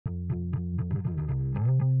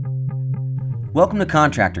Welcome to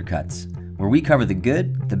Contractor Cuts, where we cover the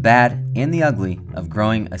good, the bad, and the ugly of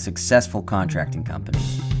growing a successful contracting company.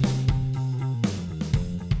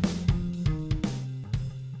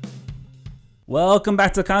 Welcome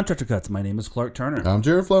back to Contractor Cuts. My name is Clark Turner. I'm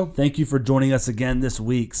Jared Flo. Thank you for joining us again this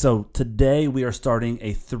week. So today we are starting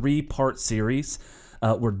a 3-part series.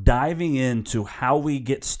 We're diving into how we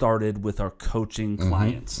get started with our coaching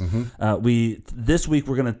clients. This week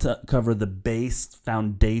we're going to cover the base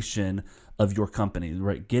foundation of your company,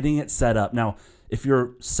 right? Getting it set up. Now, if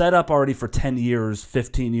you're set up already for 10 years,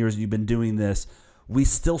 15 years, you've been doing this, we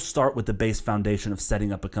still start with the base foundation of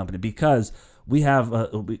setting up a company because we have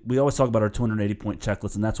we always talk about our 280-point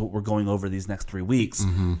checklist, and that's what we're going over these next 3 weeks.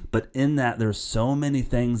 But in that, there's so many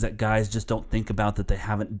things that guys just don't think about that they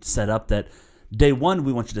haven't set up that day one,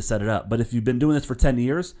 we want you to set it up. But if you've been doing this for 10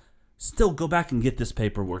 years, still go back and get this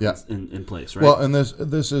paperwork in place, right? Well, and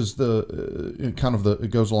this is the it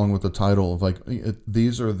goes along with the title of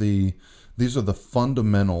these are the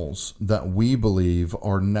fundamentals that we believe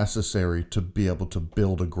are necessary to be able to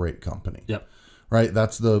build a great company. Yep. Right?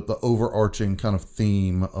 That's the overarching kind of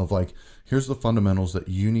theme of here's the fundamentals that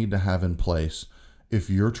you need to have in place. If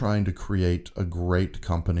you're trying to create a great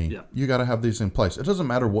company, you got to have these in place. It doesn't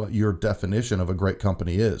matter what your definition of a great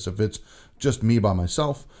company is. If it's just me by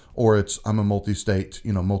myself, or I'm a multi-state,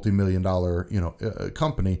 multi-million-dollar,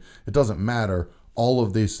 company, it doesn't matter. All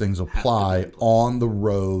of these things apply on the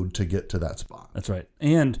road to get to that spot. That's right.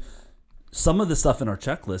 And some of the stuff in our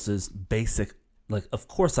checklist is basic. Like, of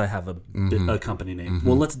course I have a company name.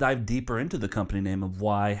 Well, let's dive deeper into the company name of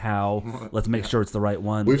why, how. Let's make sure it's the right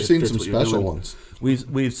one. We've seen some special ones.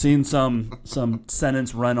 We've seen some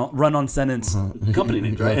sentence run on sentence company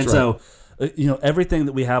names, right? That's and so, everything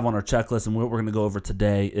that we have on our checklist and what we're going to go over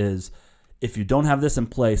today is, if you don't have this in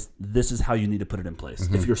place, this is how you need to put it in place.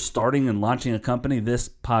 If you're starting and launching a company, this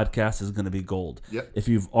podcast is going to be gold. If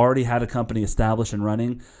you've already had a company established and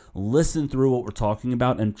running, listen through what we're talking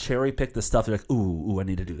about and cherry pick the stuff. You're like, ooh, I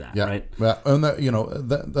need to do that, right? Yeah, and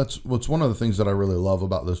that's what's one of the things that I really love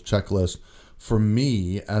about this checklist. For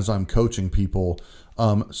me, as I'm coaching people,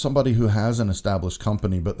 somebody who has an established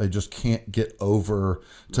company, but they just can't get over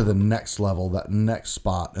to the next level, that next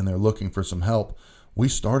spot, and they're looking for some help. We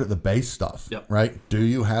start at the base stuff, right? Do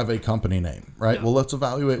you have a company name, right? Well, let's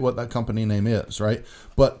evaluate what that company name is, right?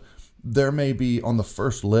 But there may be on the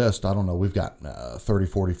first list, I don't know, we've got 30,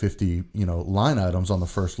 40, 50, line items on the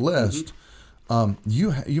first list.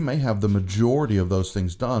 You may have the majority of those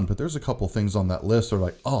things done, but there's a couple things on that list that are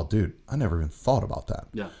like, oh, dude, I never even thought about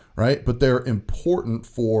that. Right? But they're important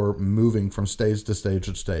for moving from stage to stage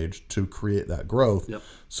to stage to create that growth.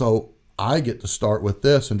 So I get to start with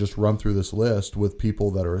this and just run through this list with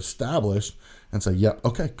people that are established and say, yep,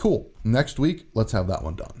 okay, cool. Next week, let's have that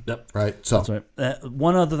one done. Right? So that's right.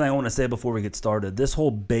 One other thing I want to say before we get started, this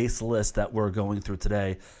whole base list that we're going through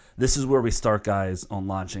today, this is where we start, guys, on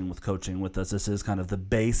launching with coaching with us. This is kind of the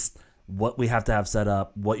base, what we have to have set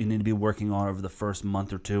up, what you need to be working on over the first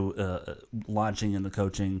month or two launching into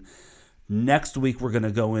coaching. Next week, we're going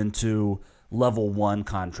to go into level 1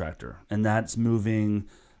 contractor, and that's moving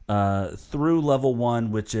through level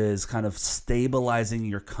 1, which is kind of stabilizing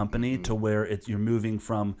your company to where you're moving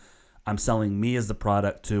from I'm selling me as the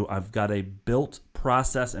product to I've got a built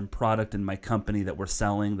process and product in my company that we're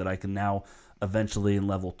selling that I can now eventually in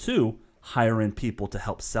level 2 hire in people to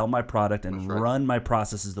help sell my product and run my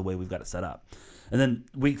processes the way we've got it set up. And then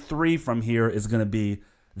week 3 from here is going to be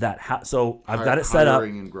that. So I've got it set up.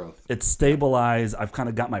 And growth. It's stabilized. I've kind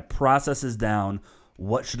of got my processes down.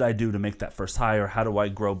 What should I do to make that first hire? How do I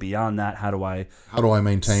grow beyond that? How do I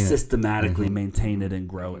maintain systematically maintain it and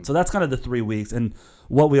grow it? So that's kind of the 3 weeks. And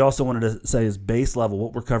what we also wanted to say is base level,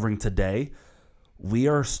 what we're covering today, we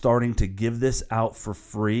are starting to give this out for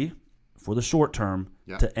free for the short term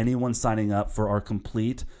to anyone signing up for our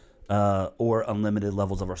complete or unlimited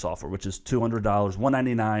levels of our software, which is $200,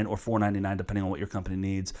 $199 or $499, depending on what your company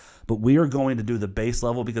needs. But we are going to do the base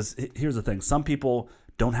level because here's the thing. Some people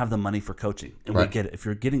don't have the money for coaching, and we get it. If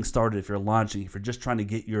you're getting started, if you're launching, if you're just trying to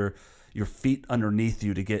get your feet underneath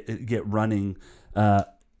you to get running,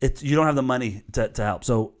 you don't have the money to help.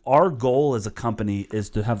 So our goal as a company is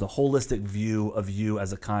to have the holistic view of you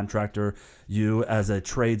as a contractor, you as a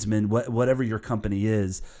tradesman, whatever your company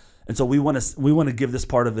is. And so we want to give this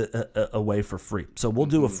part of it away for free. So we'll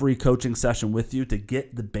do a free coaching session with you to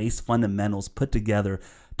get the base fundamentals put together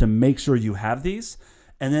to make sure you have these.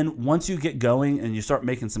 And then once you get going and you start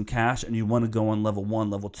making some cash and you want to go on level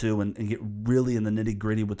 1, level 2 and get really in the nitty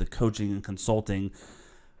gritty with the coaching and consulting,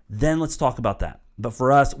 then let's talk about that. But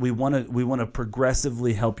for us, we want to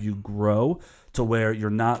progressively help you grow to where you're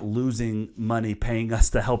not losing money paying us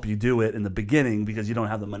to help you do it in the beginning because you don't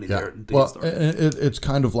have the money there. Well, it's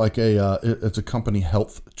kind of like it's a company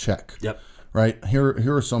health check. Yep. Right.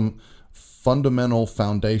 Here are some fundamental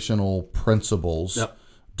foundational principles. Yep.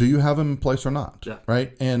 Do you have them in place or not? Yeah.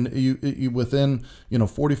 Right. And you within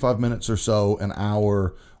 45 minutes or so, an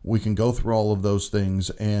hour, we can go through all of those things,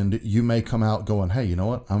 and you may come out going, hey, you know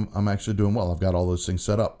what? I'm actually doing well. I've got all those things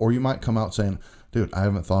set up. Or you might come out saying, dude, I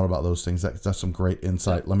haven't thought about those things. That's some great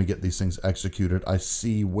insight. Let me get these things executed. I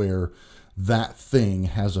see where that thing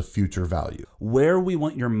has a future value. Where we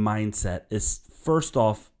want your mindset is, first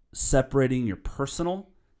off, separating your personal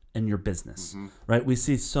and your business, right? We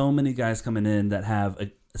see so many guys coming in that have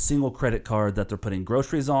a single credit card that they're putting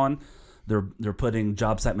groceries on, they're putting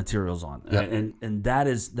job site materials on, and that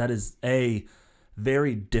is a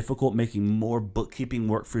very difficult, making more bookkeeping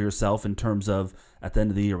work for yourself in terms of at the end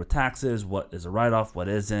of the year with taxes, what is a write-off, what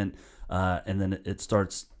isn't, and then it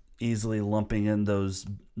starts easily lumping in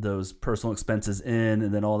those personal expenses in,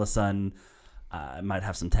 and then all of a sudden I might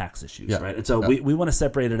have some tax issues, right? And so we want to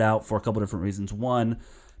separate it out for a couple different reasons. One,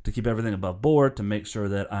 to keep everything above board, to make sure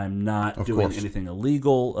that I'm not doing anything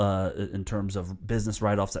illegal in terms of business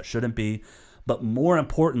write-offs that shouldn't be. But more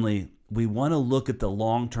importantly, we want to look at the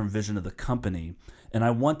long-term vision of the company. And I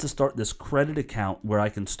want to start this credit account where I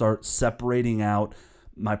can start separating out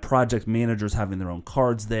my project managers having their own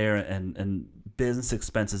cards there and business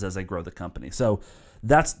expenses as I grow the company. So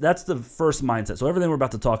that's the first mindset. So everything we're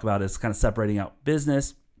about to talk about is kind of separating out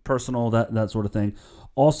business, personal, that sort of thing.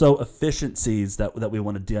 Also, efficiencies that we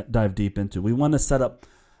want to dive deep into. We want to set up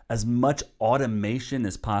as much automation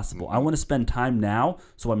as possible. I want to spend time now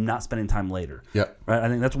so I'm not spending time later. Right? I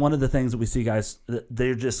think that's one of the things that we see guys,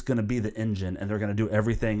 they're just going to be the engine and they're going to do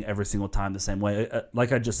everything every single time the same way.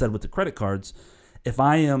 Like I just said with the credit cards, if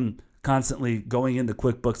I am constantly going into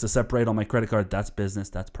QuickBooks to separate on my credit card, that's business,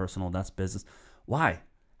 that's personal, that's business. Why?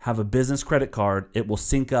 Have a business credit card. It will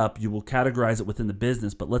sync up. You will categorize it within the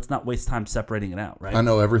business, but let's not waste time separating it out, right? I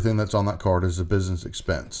know everything that's on that card is a business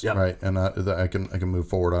expense, right? And I can move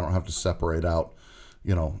forward. I don't have to separate out,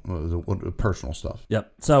 the personal stuff.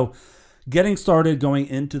 Yep. So getting started, going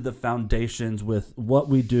into the foundations with what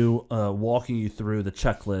we do, walking you through the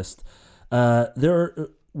checklist.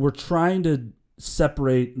 We're trying to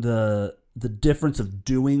separate the difference of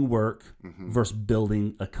doing work versus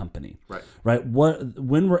building a company, right?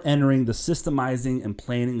 When we're entering the systemizing and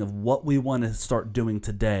planning of what we want to start doing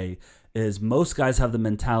today is most guys have the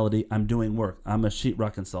mentality, I'm doing work. I'm a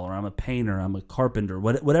sheetrock installer. I'm a painter. I'm a carpenter,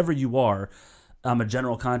 whatever you are. I'm a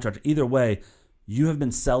general contractor. Either way, you have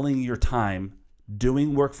been selling your time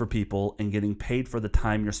doing work for people and getting paid for the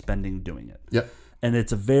time you're spending doing it. Yep. And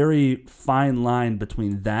it's a very fine line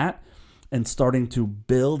between that and starting to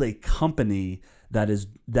build a company that is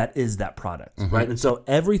that product, right? And so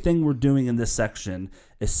everything we're doing in this section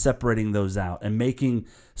is separating those out and making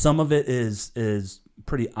some of it is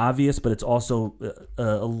pretty obvious, but it's also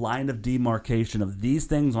a line of demarcation of these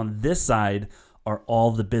things on this side are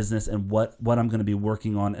all the business and what I'm going to be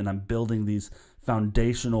working on, and I'm building these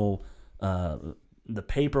foundational the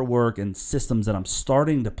paperwork and systems that I'm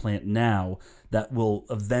starting to plant now that will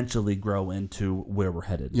eventually grow into where we're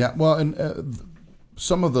headed. Yeah, well, and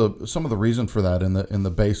some of the reason for that in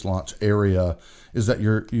the base launch area is that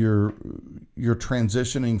you're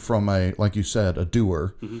transitioning from like you said, a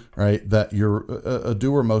doer, right? That you're a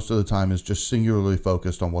doer most of the time is just singularly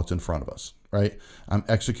focused on what's in front of us, right? I'm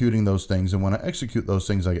executing those things, and when I execute those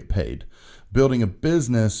things, I get paid. Building a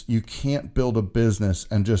business, you can't build a business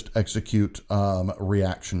and just execute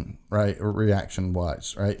reaction, right? Or reaction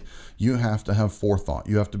wise, right? You have to have forethought.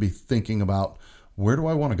 You have to be thinking about, where do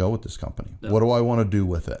I want to go with this company? What do I want to do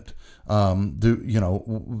with it? Do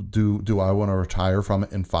I want to retire from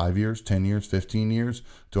it in 5 years, 10 years, 15 years?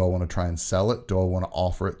 Do I want to try and sell it? Do I want to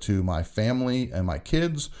offer it to my family and my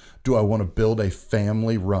kids? Do I want to build a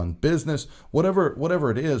family-run business?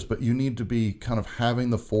 Whatever it is, but you need to be kind of having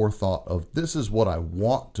the forethought of, this is what I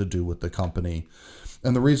want to do with the company.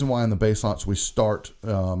 And the reason why in the base launch we start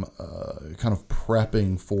kind of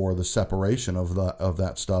prepping for the separation of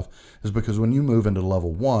that stuff is because when you move into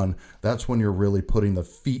level 1, that's when you're really putting the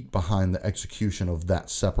feet behind the execution of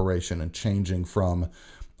that separation and changing from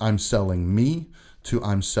I'm selling me to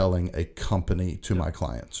I'm selling a company to my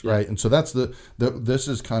clients, right? And so that's this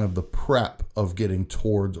is kind of the prep of getting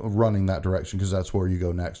towards running that direction, because that's where you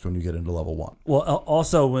go next when you get into level 1. Well,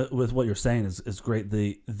 also with what you're saying is great.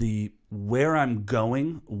 The where I'm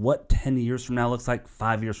going, what 10 years from now looks like,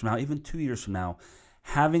 5 years from now, even 2 years from now,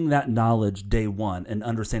 having that knowledge day one and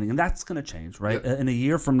understanding, and that's going to change, right? In a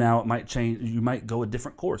year from now, it might change. You might go a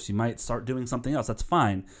different course. You might start doing something else. That's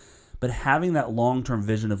fine. But having that long-term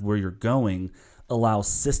vision of where you're going allows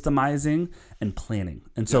systemizing and planning.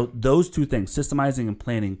 And so those two things, systemizing and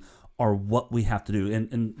planning, are what we have to do.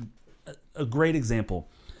 And a great example,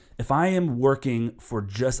 if I am working for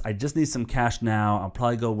I just need some cash now, I'll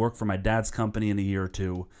probably go work for my dad's company in a year or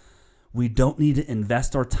two. We don't need to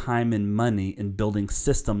invest our time and money in building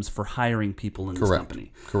systems for hiring people in this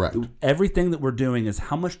company. Correct. Everything that we're doing is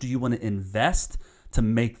how much do you want to invest to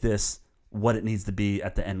make this what it needs to be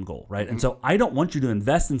at the end goal, right? And so I don't want you to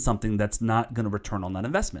invest in something that's not going to return on that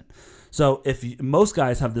investment. So most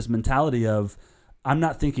guys have this mentality of, I'm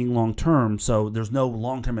not thinking long term, so there's no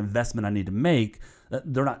long-term investment I need to make.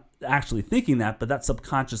 They're not actually thinking that, but that's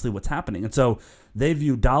subconsciously what's happening. And so they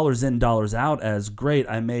view dollars in, dollars out as, great,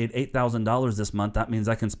 I made $8,000 this month. That means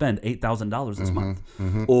I can spend $8,000 this month.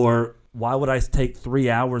 Or why would I take 3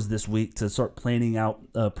 hours this week to start planning out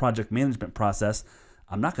a project management process?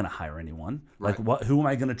 I'm not going to hire anyone. Like, who am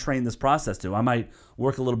I going to train this process to? I might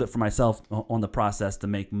work a little bit for myself on the process to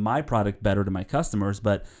make my product better to my customers,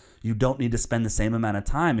 but you don't need to spend the same amount of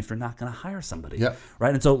time if you're not going to hire somebody,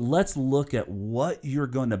 right? And so let's look at what you're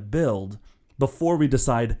going to build before we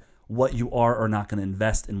decide what you are or not going to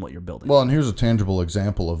invest in what you're building. Well, and here's a tangible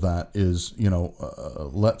example of that is,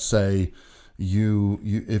 let's say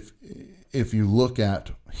if you look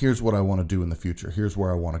at, here's what I want to do in the future, here's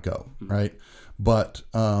where I want to go, right? But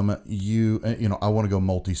I want to go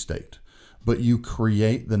multi-state. But you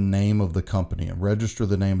create the name of the company and register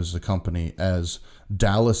the name as the company as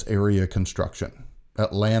Dallas Area Construction,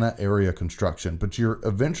 Atlanta Area Construction, but you're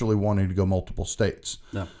eventually wanting to go multiple states.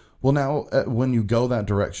 Yeah. Well, now when you go that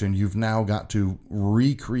direction, you've now got to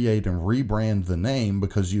recreate and rebrand the name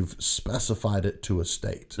because you've specified it to a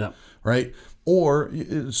state, right? Or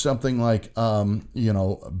something like,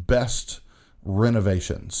 Best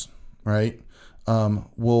Renovations, right?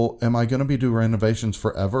 Well, am I going to be doing renovations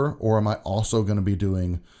forever, or am I also going to be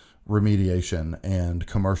doing remediation and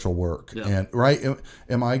commercial work? And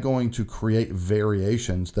am I going to create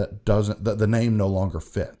variations that the name no longer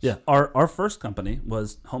fits? Yeah. Our first company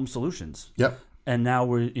was Home Solutions. Yep. And now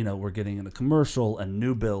we're getting into commercial and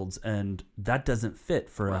new builds, and that doesn't fit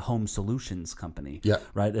for a home solutions company. Yeah.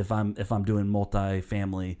 Right. If I'm doing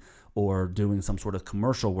multifamily or doing some sort of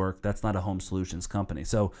commercial work, that's not a home solutions company.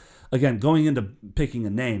 So again, going into picking a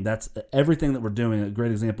name, that's everything that we're doing. A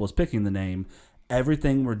great example is picking the name.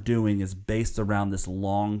 Everything we're doing is based around this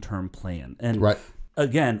long-term plan. And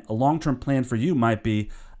again, a long-term plan for you might be,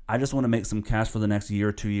 I just want to make some cash for the next year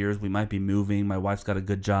or 2 years. We might be moving. My wife's got a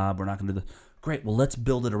good job. We're not going to do the great. Well, let's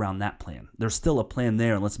build it around that plan. There's still a plan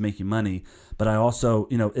there, and let's make you money. But I also,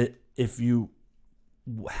 if you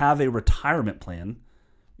have a retirement plan,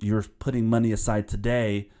 you're putting money aside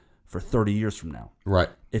today for 30 years from now. Right.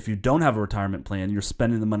 If you don't have a retirement plan, you're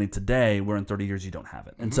spending the money today where in 30 years you don't have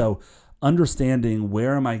it. And so understanding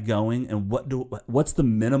where am I going and what's the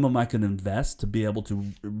minimum I can invest to be able to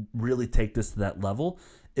really take this to that level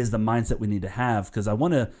is the mindset we need to have, because I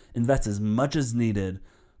want to invest as much as needed,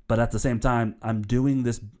 but at the same time, I'm building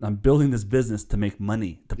this business to make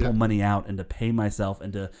money, to pull money out and to pay myself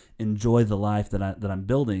and to enjoy the life that I'm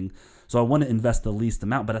building. So I want to invest the least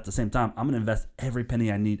amount, but at the same time, I'm going to invest every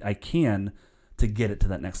penny I can to get it to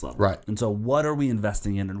that next level. Right. And so what are we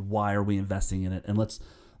investing in and why are we investing in it? And let's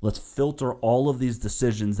filter all of these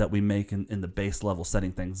decisions that we make in the base level,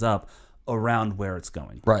 setting things up around where it's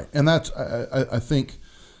going. Right. And that's, I think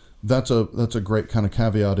that's a great kind of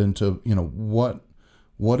caveat into,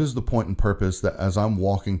 what is the point and purpose that as I'm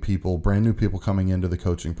walking people, brand new people coming into the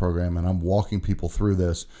coaching program, and I'm walking people through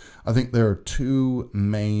this, I think there are two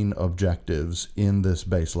main objectives in this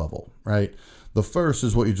base level, right? The first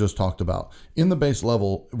is what you just talked about. In the base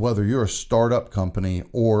level, whether you're a startup company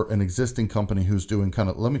or an existing company who's doing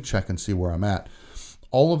let me check and see where I'm at.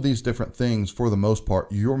 All of these different things, for the most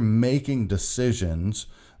part, you're making decisions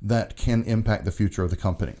that can impact the future of the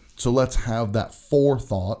company. So let's have that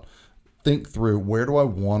forethought. Think through, where do I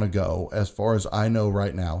want to go as far as I know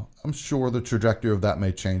right now? I'm sure the trajectory of that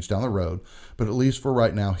may change down the road, but at least for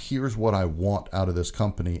right now, here's what I want out of this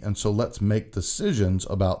company. And so let's make decisions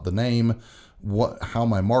about the name, how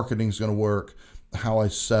my marketing is going to work, how I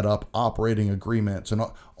set up operating agreements, and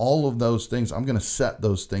all of those things. I'm going to set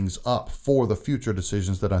those things up for the future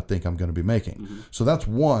decisions that I think I'm going to be making. So that's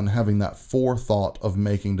one, having that forethought of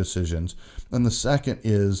making decisions. And the second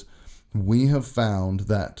is, we have found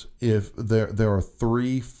that if there are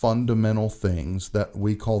three fundamental things that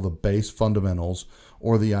we call the base fundamentals,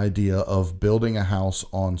 or the idea of building a house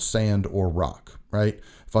on sand or rock, right?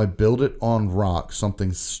 If I build it on rock,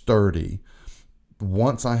 something sturdy,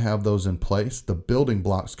 once I have those in place, the building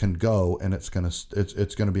blocks can go, and it's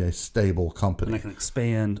gonna be a stable company. And I can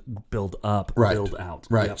expand, build up, Right. build out.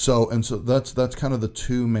 Right. Yep. So that's kind of the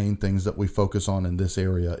two main things that we focus on in this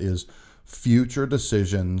area is future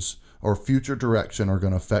decisions or future direction are going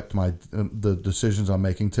to affect the decisions I'm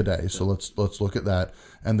making today. So let's look at that.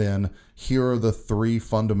 And then here are the three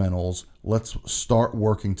fundamentals. Let's start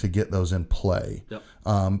working to get those in play,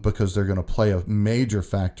 because they're going to play a major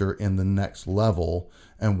factor in the next level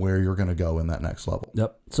and where you're going to go in that next level.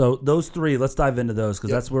 Yep. So those three, let's dive into those because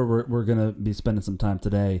that's where we're going to be spending some time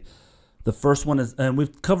today. The first one is, and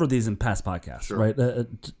we've covered these in past podcasts, right?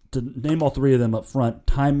 To name all three of them up front: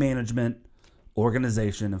 time management,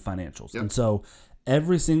 organization, and financials. And so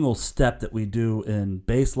every single step that we do in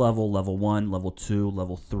base level, level 1, level 2,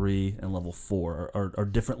 level 3, and level 4 are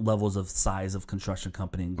different levels of size of construction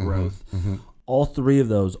company and growth. All three of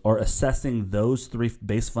those are assessing those three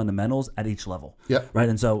base fundamentals at each level. Right.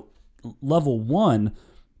 And so level 1,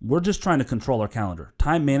 we're just trying to control our calendar.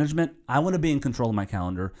 Time management, I want to be in control of my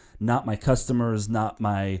calendar, not my customers, not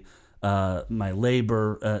my my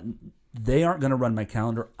labor. They aren't going to run my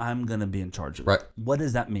calendar. I'm going to be in charge of it. What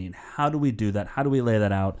does that mean? How do we do that? How do we lay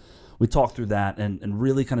that out? We talk through that and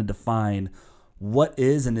really kind of define what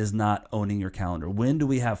is and is not owning your calendar. When do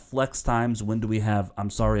we have flex times? When do we have, I'm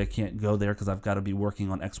sorry, I can't go there because I've got to be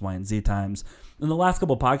working on X, Y, and Z times? In the last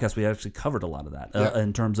couple of podcasts, we actually covered a lot of that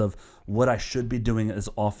in terms of what I should be doing as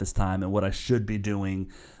office time and what I should be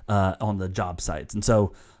doing on the job sites. And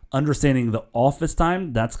so understanding the office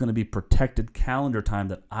time, that's going to be protected calendar time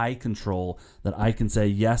that I control, that I can say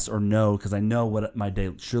yes or no because I know what my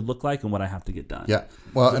day should look like and what I have to get done.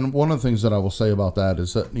 Well, and one of the things that I will say about that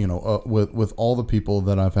is that, with all the people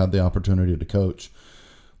that I've had the opportunity to coach,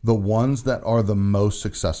 the ones that are the most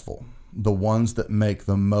successful, the ones that make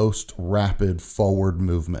the most rapid forward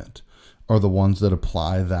movement are the ones that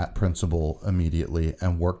apply that principle immediately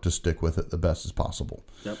and work to stick with it the best as possible.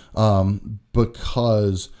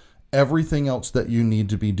 Because everything else that you need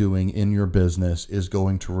to be doing in your business is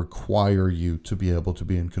going to require you to be able to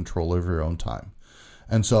be in control of your own time.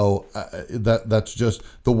 And so that's just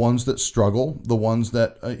the ones that struggle, the ones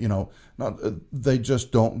that, they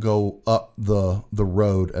just don't go up the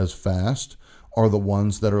road as fast are the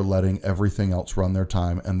ones that are letting everything else run their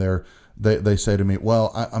time. And they say to me,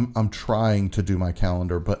 well, I'm trying to do my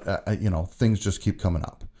calendar, but things just keep coming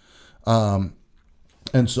up.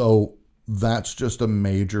 And so that's just a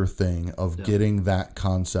major thing of getting that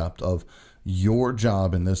concept of your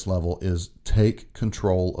job in this level is take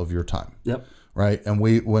control of your time. Right. And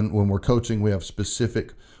when we're coaching, we have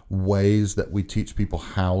specific ways that we teach people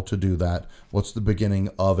how to do that. What's the beginning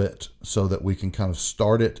of it so that we can kind of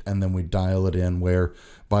start it and then we dial it in where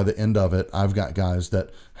by the end of it, I've got guys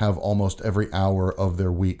that have almost every hour of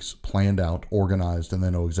their weeks planned out, organized, and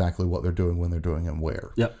they know exactly what they're doing, when they're doing, and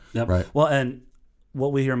where. Right. Well, and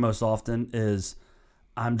what we hear most often is,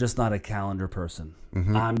 I'm just not a calendar person.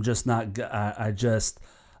 I'm just not,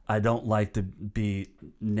 I don't like to be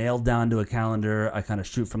nailed down to a calendar. I kind of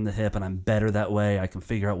shoot from the hip and I'm better that way. I can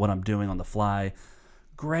figure out what I'm doing on the fly.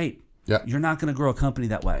 Great. You're not going to grow a company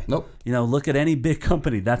that way. Look at any big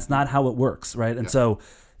company. That's not how it works, right? And so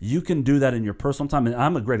you can do that in your personal time. And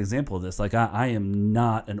I'm a great example of this. Like I am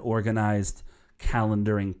not an organized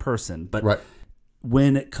calendaring person, but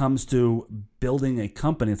when it comes to building a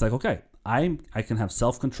company, it's like, okay, I can have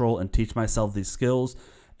self-control and teach myself these skills.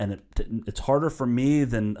 And it's harder for me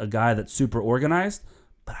than a guy that's super organized,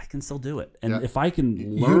 but I can still do it. And if I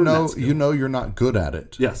can learn that skill, you're not good at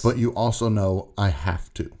it. But you also know I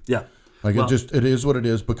have to. Like it is what it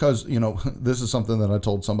is because, this is something that I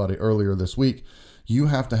told somebody earlier this week. You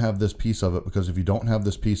have to have this piece of it because if you don't have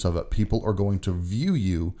this piece of it, people are going to view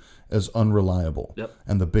you as unreliable.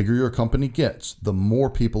 And the bigger your company gets, the more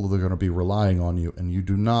people are going to be relying on you. And you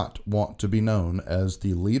do not want to be known as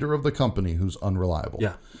the leader of the company who's unreliable.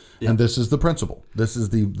 And this is the principle. This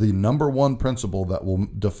is the number one principle that will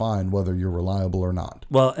define whether you're reliable or not.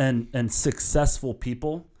 Well, and successful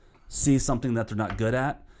people see something that they're not good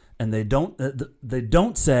at, and they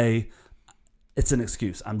don't say it's an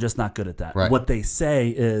excuse. I'm just not good at that. What they say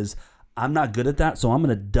is, I'm not good at that, so I'm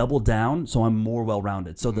going to double down so I'm more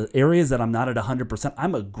well-rounded. So the areas that I'm not at 100%,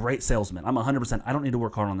 I'm a great salesman. I'm 100%. I don't need to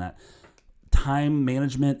work hard on that. time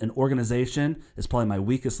management and organization is probably my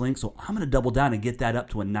weakest link. So I'm going to double down and get that up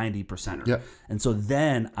to a 90%er. Yep. And so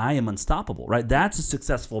then I am unstoppable, right? That's a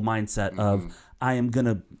successful mindset of I'm going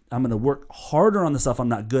to work harder on the stuff I'm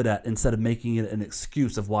not good at instead of making it an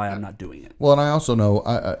excuse of why I'm not doing it. Well, and I also know,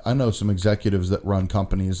 I know some executives that run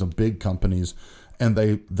companies, of big companies, and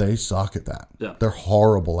they suck at that. Yeah. They're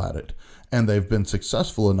horrible at it. And they've been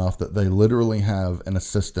successful enough that they literally have an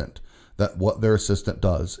assistant that what their assistant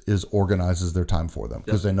does is organizes their time for them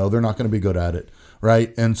because they know they're not going to be good at it,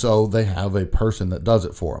 right? And so they have a person that does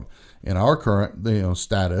it for them. In our current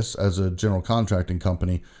status as a general contracting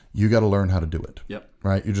company, you got to learn how to do it. Yep.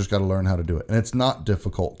 Right? You just got to learn how to do it. And it's not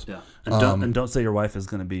difficult. Yeah. And don't say your wife is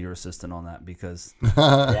going to be your assistant on that because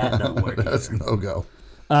that doesn't work. That's no go.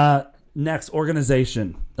 Next,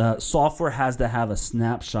 organization. Software has to have a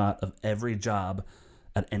snapshot of every job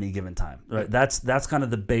at any given time. Right? That's kind of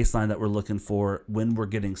the baseline that we're looking for when we're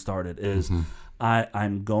getting started is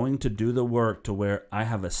I'm going to do the work to where I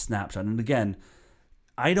have a snapshot. And again,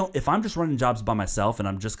 if I'm just running jobs by myself and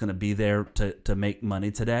I'm just going to be there to make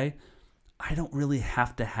money today, I don't really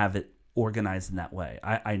have to have it organized in that way.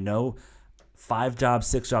 I know 5 jobs,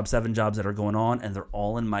 6 jobs, 7 jobs that are going on, and they're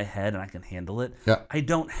all in my head, and I can handle it. Yeah. I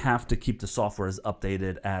don't have to keep the software as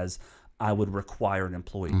updated as I would require an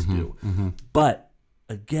employee to do. But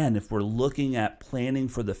again, if we're looking at planning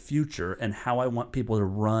for the future and how I want people to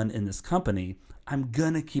run in this company, I'm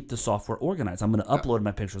going to keep the software organized. I'm going to upload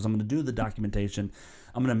my pictures. I'm going to do the documentation.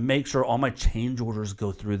 I'm going to make sure all my change orders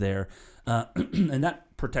go through there. And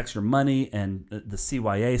that protects your money and the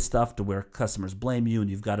CYA stuff to where customers blame you and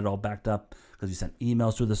you've got it all backed up because you sent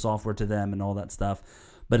emails through the software to them and all that stuff.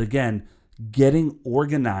 But again, getting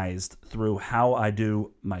organized through how I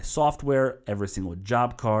do my software, every single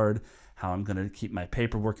job card, how I'm going to keep my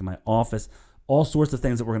paperwork in my office, all sorts of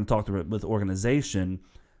things that we're going to talk through with organization.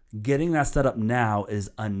 Getting that set up now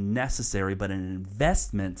is unnecessary, but an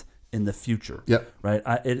investment in the future. Yep. Right.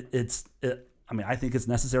 I think it's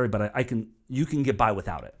necessary, but you can get by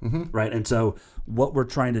without it. Right. And so what we're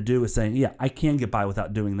trying to do is saying, yeah, I can get by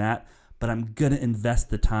without doing that, but I'm going to invest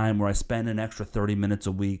the time where I spend an extra 30 minutes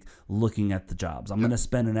a week looking at the jobs. I'm going to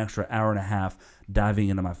spend an extra hour and a half diving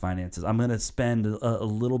into my finances. I'm going to spend a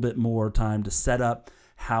little bit more time to set up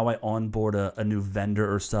how I onboard a new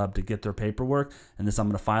vendor or sub to get their paperwork. And this, I'm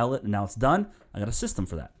going to file it, and now it's done. I got a system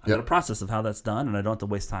for that. I got a process of how that's done, and I don't have to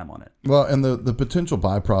waste time on it. Well, and the potential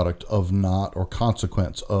byproduct of not, or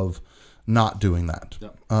consequence of not doing that.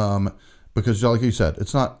 Because like you said,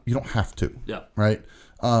 it's not, you don't have to. Right?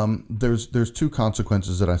 There's 2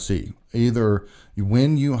 consequences that I see. Either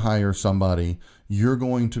when you hire somebody, you're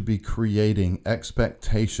going to be creating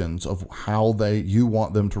expectations of how you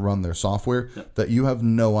want them to run their software that you have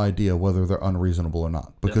no idea whether they're unreasonable or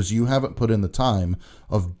not, because you haven't put in the time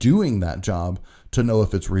of doing that job to know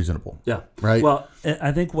if it's reasonable. Yeah. Right. Well,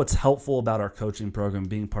 I think what's helpful about our coaching program,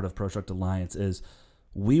 being part of Construct Alliance, is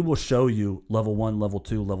we will show you level 1, level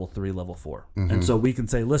 2, level 3, level 4. And so we can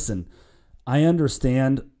say, listen, I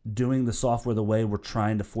understand doing the software the way we're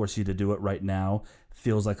trying to force you to do it right now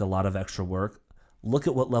feels like a lot of extra work. Look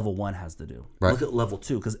at what level 1 has to do. Right. Look at level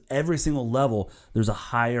 2, because every single level, there's a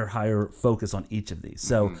higher focus on each of these.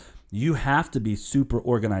 So you have to be super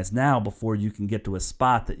organized now before you can get to a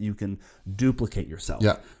spot that you can duplicate yourself.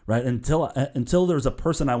 Right? Until there's a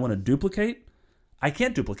person I want to duplicate, I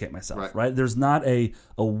can't duplicate myself. Right? There's not a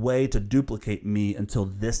way to duplicate me until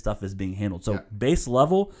this stuff is being handled. So base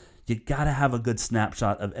level, you got to have a good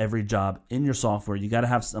snapshot of every job in your software. You got to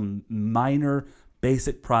have some minor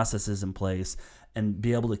basic processes in place and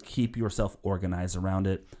be able to keep yourself organized around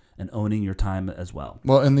it and owning your time as well.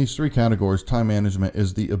 Well, in these 3 categories, time management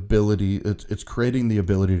is the ability, it's creating the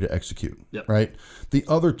ability to execute, right? The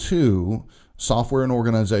other 2, software and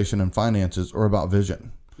organization and finances, are about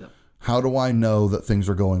vision. How do I know that things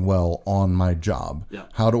are going well on my job?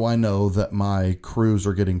 How do I know that my crews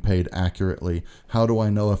are getting paid accurately? How do I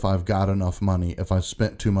know if I've got enough money, if I've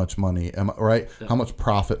spent too much money, how much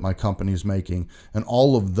profit my company's making? And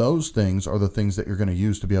all of those things are the things that you're going to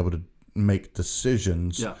use to be able to make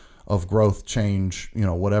decisions of growth, change,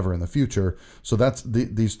 whatever in the future. So that's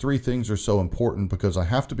these 3 things are so important because I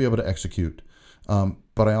have to be able to execute.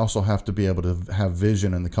 But I also have to be able to have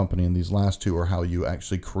vision in the company, and these last 2 are how you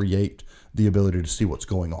actually create the ability to see what's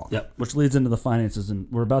going on. Which leads into the finances, and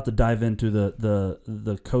we're about to dive into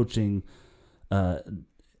the coaching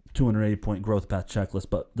 280-point growth path checklist.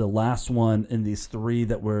 But the last one in these 3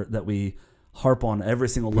 that we harp on every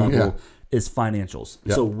single level is financials.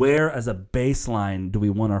 So where, as a baseline, do we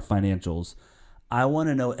want our financials? I want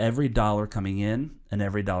to know every dollar coming in and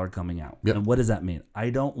every dollar coming out. Yep. And what does that mean? I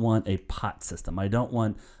don't want a pot system. I don't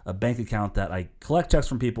want a bank account that I collect checks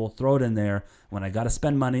from people, throw it in there. When I got to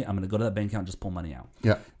spend money, I'm going to go to that bank account and just pull money out.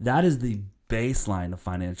 Yeah. That is the baseline of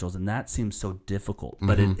financials, and that seems so difficult,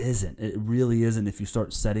 but it isn't. It really isn't if you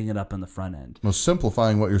start setting it up on the front end. Well,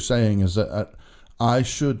 simplifying what you're saying is that I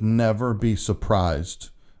should never be surprised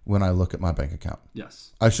when I look at my bank account.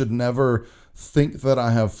 Yes. I should never think that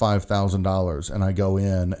I have $5,000 and I go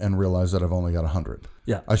in and realize that I've only got 100.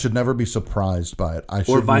 Yeah. I should never be surprised by it. I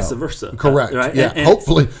should Or vice know. versa. Correct. Right? Yeah. And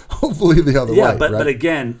hopefully the other way. yeah, but right?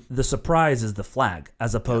 again, the surprise is the flag,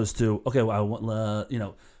 as opposed to, okay, well, I want,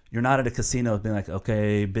 you're not at a casino being like,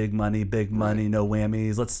 okay, big money, no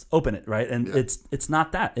whammies, let's open it, right? And it's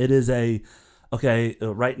not that. It is right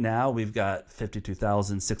now we've got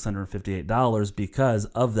 $52,658 because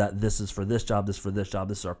of that. This is for this job, this is for this job,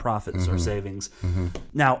 this is our profit, this is our savings.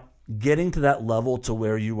 Now, getting to that level to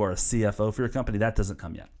where you are a CFO for your company, that doesn't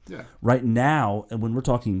come yet. Yeah. Right now, and when we're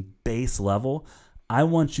talking base level, I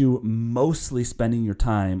want you mostly spending your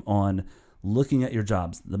time on looking at your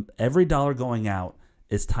jobs. Every dollar going out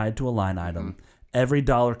is tied to a line item. Every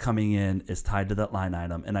dollar coming in is tied to that line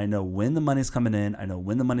item. And I know when the money's coming in. I know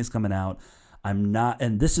when the money's coming out. I'm not,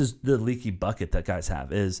 and this is the leaky bucket that guys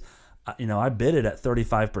have is, I bid it at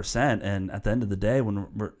 35%. And at the end of the day, when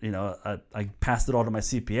I passed it all to my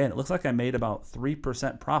CPA and it looks like I made about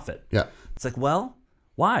 3% profit. Yeah. It's like, well,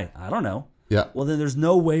 why? I don't know. Yeah. Well, then there's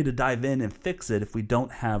no way to dive in and fix it if we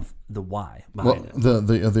don't have the why behind it.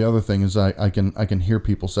 The other thing is I can hear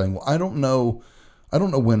people saying, well, I don't know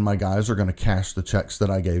when my guys are going to cash the checks that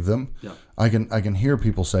I gave them. Yeah. I can hear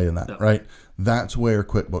people saying that, right? That's where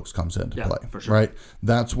QuickBooks comes into play, for sure. right?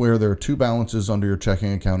 That's where there are two balances under your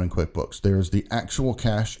checking account in QuickBooks. There's the actual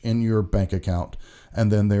cash in your bank account,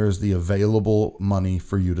 and then there's the available money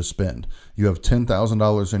for you to spend. You have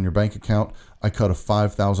 $10,000 in your bank account. I cut a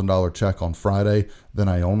 $5,000 check on Friday, then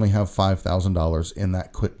I only have $5,000 in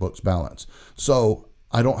that QuickBooks balance. So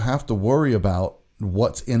I don't have to worry about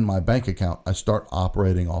what's in my bank account. I start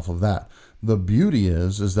operating off of that. The beauty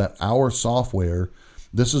is that our software,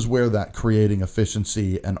 this is where that creating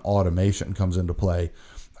efficiency and automation comes into play.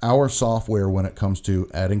 Our software, when it comes to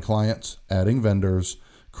adding clients, adding vendors,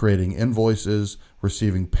 creating invoices,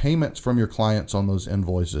 receiving payments from your clients on those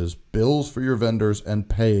invoices, bills for your vendors, and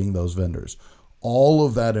paying those vendors. All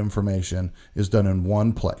of that information is done in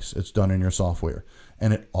one place. It's done in your software.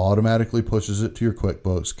 And it automatically pushes it to your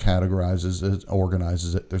QuickBooks, categorizes it,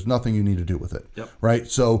 organizes it. There's nothing you need to do with it, right?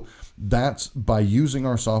 So that's by using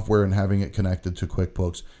our software and having it connected to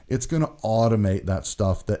QuickBooks, it's going to automate that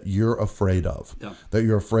stuff that you're afraid of, that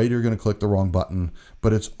you're afraid you're going to click the wrong button,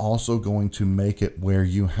 but it's also going to make it where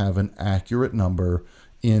you have an accurate number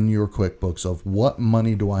in your QuickBooks of what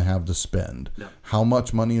money do I have to spend? How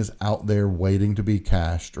much money is out there waiting to be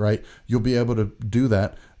cashed, right? You'll be able to do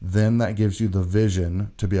that. Then that gives you the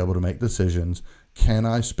vision to be able to make decisions. Can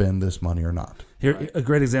I spend this money or not? Here, a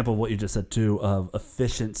great example of what you just said too, of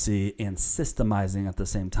efficiency and systemizing at the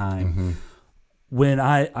same time. When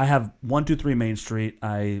I have 123 Main Street,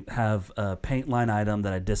 I have a paint line item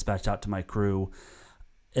that I dispatch out to my crew,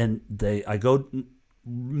 and I go.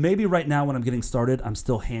 Maybe right now when I'm getting started, I'm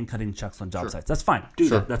still hand cutting checks on job sites. That's fine. Do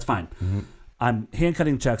that. That's fine. I'm hand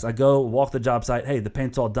cutting checks. I go walk the job site. Hey, the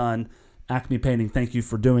paint's all done. Acme Painting, thank you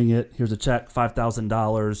for doing it. Here's a check,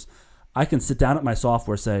 $5,000. I can sit down at my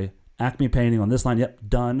software, say, Acme Painting on this line, yep,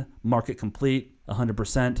 done, mark it complete,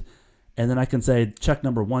 100%. And then I can say, check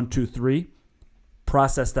number 123,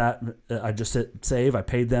 process that. I just hit save. I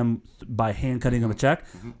paid them by hand cutting on the check.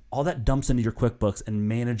 All that dumps into your QuickBooks and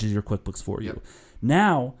manages your QuickBooks for you.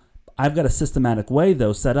 Now, I've got a systematic way,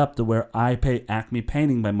 though, set up to where I pay Acme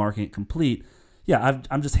Painting by marking it complete. Yeah,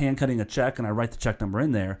 I'm just hand cutting a check, and I write the check number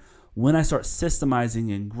in there. When I start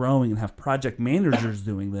systemizing and growing and have project managers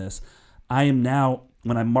doing this, I am now,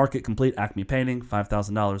 when I mark it complete, Acme Painting,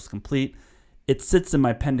 $5,000 complete, it sits in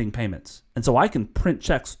my pending payments. And so I can print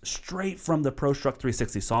checks straight from the ProStruct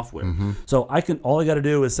 360 software. So all I got to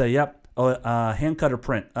do is say, yep, hand cut or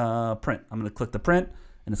print. Print. I'm going to click the print,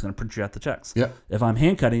 and it's going to print you out the checks. If I'm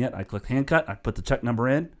hand cutting it, I click hand cut, I put the check number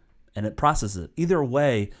in, and it processes it. Either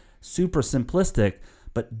way, super simplistic,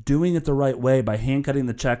 but doing it the right way by hand cutting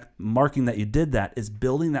the check, marking that you did that, is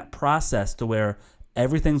building that process to where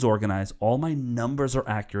everything's organized. All my numbers are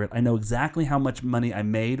accurate. I know exactly how much money I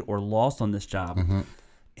made or lost on this job.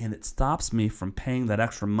 And it stops me from paying that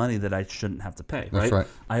extra money that I shouldn't have to pay, right? That's right.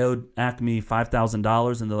 I owed Acme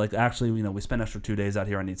 $5,000, and they're like, actually, we spent extra 2 days out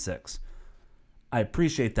here. I need 6. I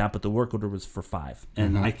appreciate that, but the work order was for 5.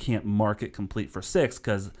 And I can't mark it complete for 6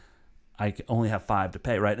 because I only have 5 to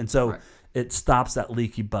pay, right? And so it stops that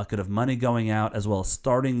leaky bucket of money going out, as well as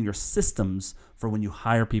starting your systems for when you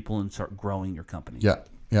hire people and start growing your company. Yeah.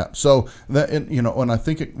 Yeah. So that, and I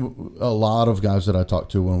think a lot of guys that I talk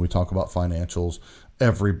to when we talk about financials,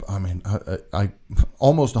 I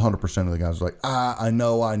almost 100% of the guys are like, I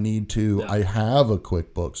know I need to, I have a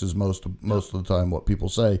QuickBooks is most of the time what people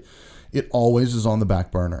say. It always is on the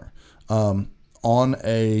back burner. On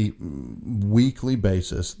a weekly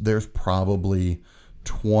basis, there's probably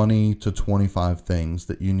 20 to 25 things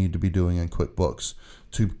that you need to be doing in QuickBooks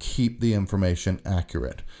to keep the information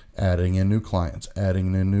accurate, adding in new clients,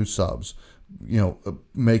 adding in new subs,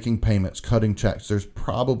 making payments, cutting checks. There's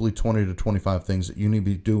probably 20 to 25 things that you need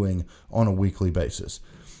to be doing on a weekly basis.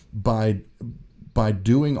 By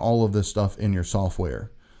doing all of this stuff in your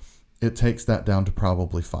software, it takes that down to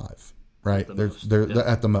probably 5. Right?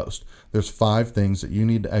 At the most. There's 5 things that you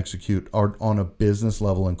need to execute on a business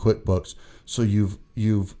level in QuickBooks. So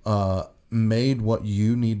you've made what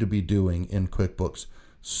you need to be doing in QuickBooks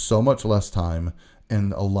so much less time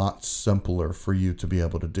and a lot simpler for you to be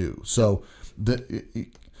able to do. So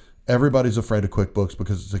everybody's afraid of QuickBooks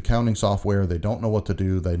because it's accounting software. They don't know what to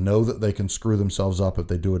do. They know that they can screw themselves up if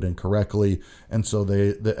they do it incorrectly. And so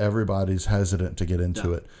everybody's hesitant to get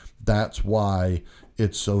into it. That's why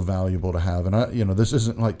it's so valuable to have. And this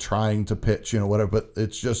isn't like trying to pitch, whatever, but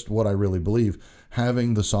it's just what I really believe.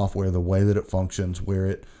 Having the software the way that it functions, where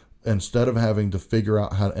it, instead of having to figure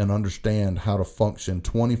out how and understand how to function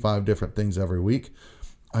 25 different things every week,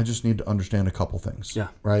 I just need to understand a couple things. Yeah.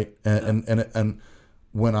 Right. And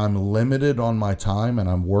when I'm limited on my time and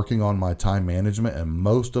I'm working on my time management and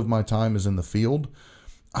most of my time is in the field,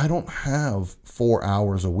 I don't have 4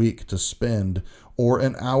 hours a week to spend or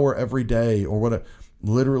an hour every day or whatever.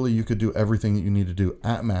 Literally, you could do everything that you need to do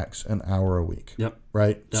at max an hour a week. Yep.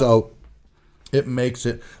 Right. Yep. So it makes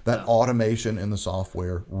it that automation in the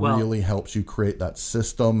software really helps you create that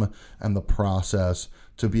system and the process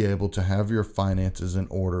to be able to have your finances in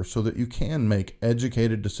order so that you can make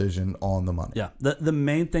educated decision on the money. Yeah. The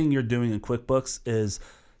main thing you're doing in QuickBooks is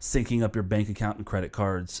syncing up your bank account and credit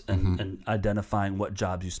cards and identifying what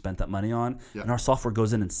jobs you spent that money on. Yep. And our software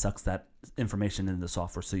goes in and sucks that information into the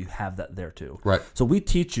software so you have that there too. Right. So we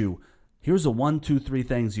teach you, here's the 1, 2, 3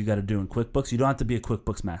 things you got to do in QuickBooks. You don't have to be a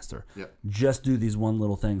QuickBooks master. Yep. Just do these one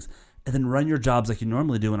little things. And then run your jobs like you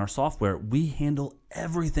normally do in our software. We handle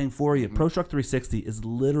everything for you. ProStruct 360 is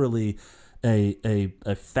literally a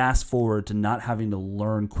fast forward to not having to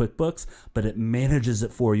learn QuickBooks, but it manages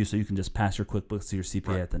it for you so you can just pass your QuickBooks to your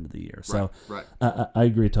CPA at the end of the year. So I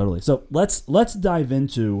agree totally. So let's dive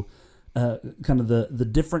into kind of the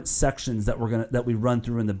different sections that we run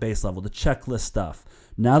through in the base level, the checklist stuff.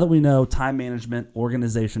 Now that we know time management,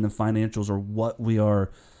 organization, and financials are what we are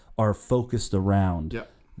focused around.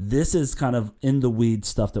 Yep. This is kind of in the weeds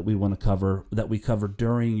stuff that we want to cover, that we cover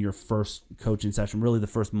during your first coaching session, really the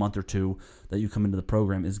first month or two that you come into the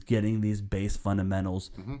program, is getting these base fundamentals,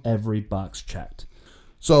 every box checked.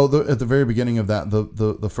 So at the very beginning of that,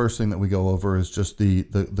 the first thing that we go over is just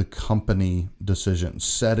the company decision,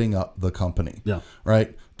 setting up the company. Yeah.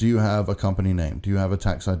 Right? Do you have a company name? Do you have a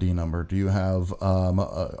tax ID number? Do you have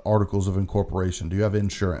articles of incorporation? Do you have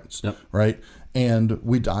insurance? Yep. Right? And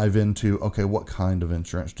we dive into, okay, what kind of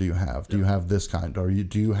insurance do you have? Do you have this kind? Do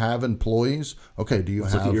you have employees? Okay, do you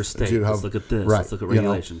Let's have... look at your state. Let's look at this. Right, Let's look at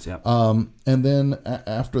regulations. Yeah. And then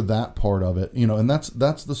after that part of it, and that's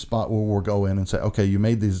the spot where we'll go in and say, okay, you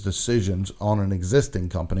made these decisions on an existing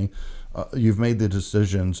company. You've made the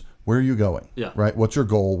decisions. Where are you going? Yeah. Right? What's your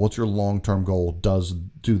goal? What's your long-term goal?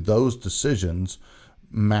 Do those decisions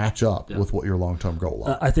match up with what your long-term goal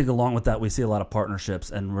are? I think along with that, we see a lot of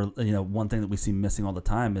partnerships, and one thing that we see missing all the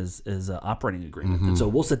time is operating agreement. And so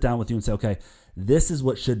we'll sit down with you and say, okay, this is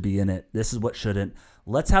what should be in it. This is what shouldn't.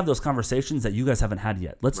 Let's have those conversations that you guys haven't had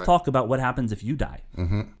yet. Let's talk about what happens if you die.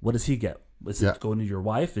 What does he get? Is it going to your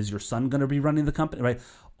wife? Is your son going to be running the company? Right?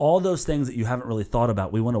 All those things that you haven't really thought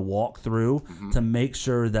about, we want to walk through to make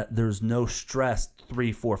sure that there's no stress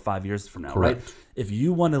 3, 4, 5 years from now. Correct. Right? If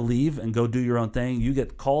you want to leave and go do your own thing, you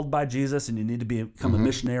get called by Jesus and you need to become a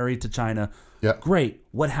missionary to China. Yeah. Great.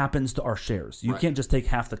 What happens to our shares? You can't just take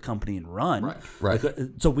half the company and run. Right.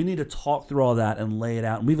 So we need to talk through all that and lay it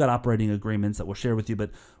out. And we've got operating agreements that we'll share with you, but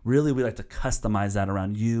really we like to customize that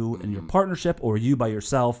around you and your partnership, or you by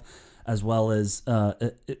yourself, as well as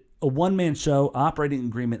a one-man show. Operating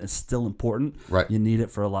agreement is still important. Right. You need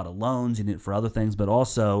it for a lot of loans. You need it for other things, but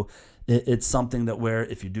also it's something that where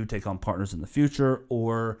if you do take on partners in the future,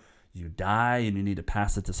 or you die and you need to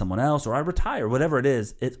pass it to someone else, or I retire, whatever it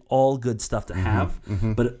is, it's all good stuff to have.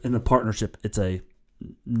 But in a partnership, it's a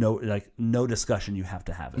no discussion. You have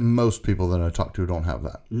to have it. Most people that I talk to don't have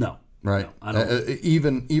that. No. Right. No, I don't.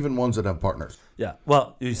 Even ones that have partners. Yeah.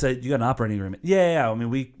 Well, you say you got an operating agreement. Yeah. I mean,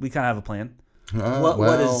 we kind of have a plan.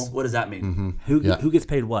 What does that mean? Who gets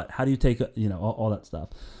paid what? How do you take all that stuff?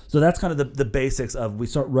 So that's kind of the basics of, we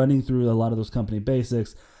start running through a lot of those company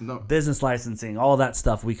basics, business licensing, all that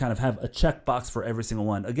stuff. We kind of have a checkbox for every single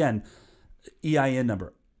one. Again, EIN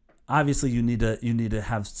number. Obviously, you need to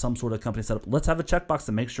have some sort of company set up. Let's have a checkbox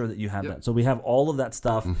to make sure that you have that. So we have all of that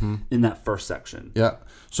stuff in that first section. Yeah.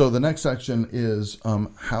 So the next section is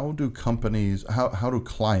how do clients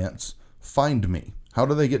find me? How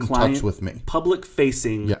do they get in touch with me? Public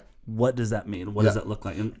facing. Yeah. What does that mean? What does that look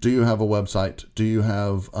like? Do you have a website? Do you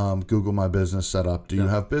have Google My Business set up? Do you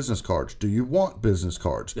have business cards? Do you want business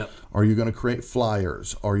cards? Yep. Are you going to create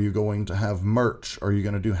flyers? Are you going to have merch? Are you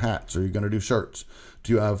going to do hats? Are you going to do shirts?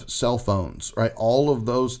 Do you have cell phones? Right? All of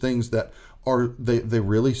those things that they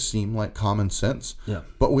really seem like common sense. Yeah.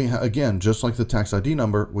 But we again, just like the tax ID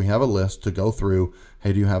number, we have a list to go through.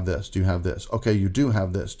 Hey, do you have this? Do you have this? Okay, you do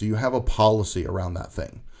have this. Do you have a policy around that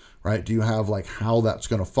thing? Right? Do you have how that's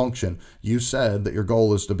going to function? You said that your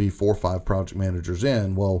goal is to be 4 or 5 project managers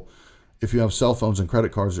in. Well, if you have cell phones and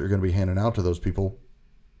credit cards that you're going to be handing out to those people,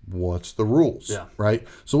 what's the rules? Yeah. Right?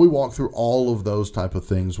 So we walk through all of those type of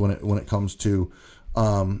things when it comes to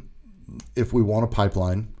if we want a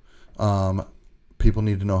pipeline, people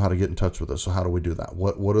need to know how to get in touch with us. So how do we do that?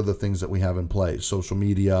 What are the things that we have in place? Social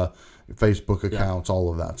media, Facebook accounts,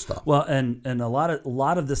 all of that stuff. Well, and a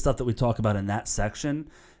lot of this stuff that we talk about in that section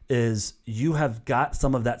is you have got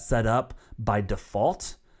some of that set up by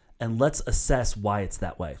default, and let's assess why it's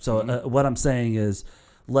that way. So what I'm saying is,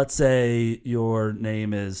 let's say your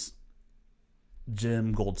name is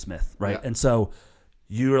Jim Goldsmith, right? Yeah. And so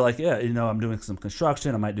you were like, I'm doing some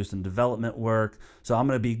construction. I might do some development work. So I'm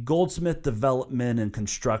going to be Goldsmith Development and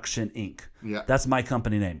Construction, Inc. Yeah. That's my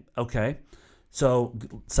company name. Okay. So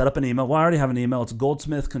set up an email. Well, I already have an email. It's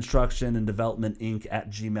Goldsmith Construction and Development, Inc.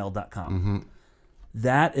 @gmail.com.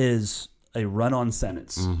 That is a run-on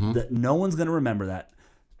sentence that no one's going to remember that.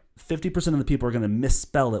 50% of the people are going to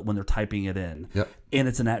misspell it when they're typing it in. Yep. And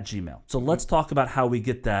it's an @Gmail. So let's talk about how we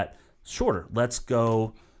get that shorter. Let's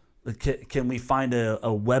go. Can we find a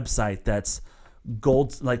website that's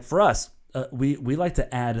like for us, we like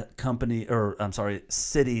to add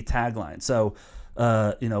city tagline. So,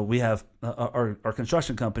 we have our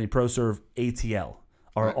construction company, ProServe ATL.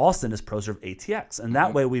 Our Austin is ProServe ATX. And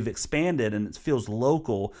that way we've expanded and it feels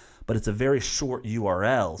local, but it's a very short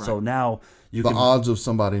URL. Right. So now the odds of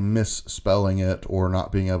somebody misspelling it or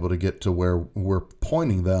not being able to get to where we're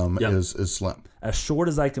pointing them is slim. As short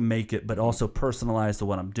as I can make it, but also personalized to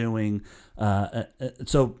what I'm doing.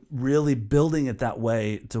 So really building it that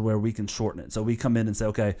way to where we can shorten it. So we come in and say,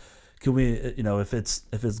 okay, can we, if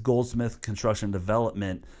it's Goldsmith Construction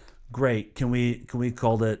Development, great. Can we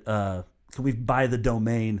call it, can we buy the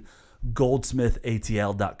domain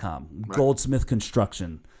goldsmithatl.com, right. Goldsmith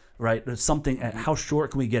Construction, right? There's something, how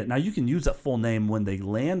short can we get it? Now you can use that full name when they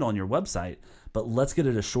land on your website, but let's get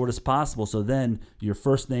it as short as possible. So then your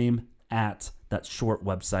first name at that short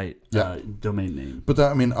website domain name. But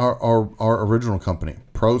our original company,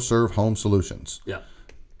 ProServe Home Solutions. Yeah.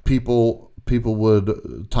 People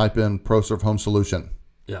would type in ProServe Home Solution.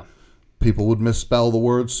 Yeah. People would misspell the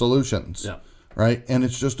word solutions. Yeah. Right? And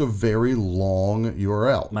it's just a very long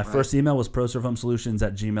URL. My first email was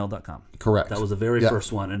proservehomesolutions@gmail.com. Correct. That was the very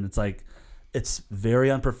first one. And it's very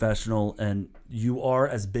unprofessional, and you are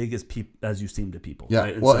as big as you seem to people. Yeah.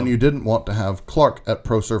 Right? And you didn't want to have Clark at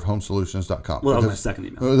proservehomesolutions.com. Well, that was my second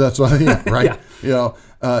email. That's why, right? Yeah.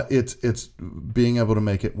 It's being able to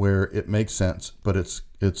make it where it makes sense, but it's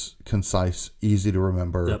concise, easy to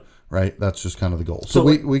remember. Yep. Right, that's just kind of the goal. So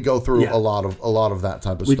we go through a lot of that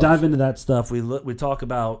type of stuff. We dive into that stuff. We talk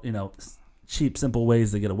about cheap, simple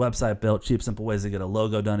ways to get a website built, cheap, simple ways to get a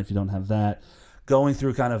logo done if you don't have that. Going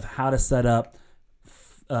through kind of how to set up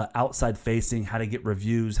outside facing, how to get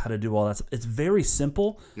reviews, how to do all that stuff. It's very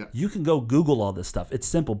simple. Yeah. You can go Google all this stuff. It's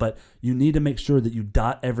simple, but you need to make sure that you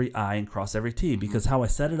dot every I and cross every T, because how I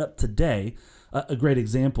set it up today, a great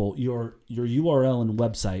example, your URL and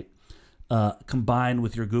website. Combined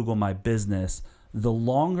with your Google My Business, the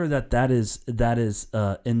longer that is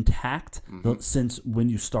intact since when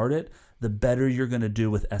you start it, the better you're going to do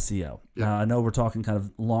with SEO. Yeah. Now, I know we're talking kind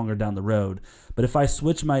of longer down the road, but if I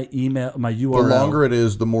switch my email, my URL, the longer it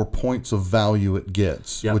is, the more points of value it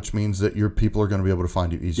gets, which means that your people are going to be able to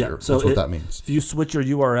find you easier. So that's what that means. If you switch your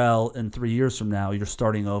URL in 3 years from now, you're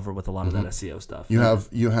starting over with a lot of that SEO stuff.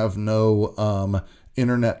 You have no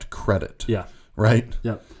internet credit. Yeah. Right?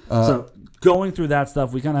 Yeah. So going through that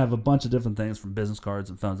stuff, we kind of have a bunch of different things from business cards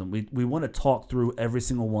and phones, and we want to talk through every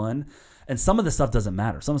single one. And some of the stuff doesn't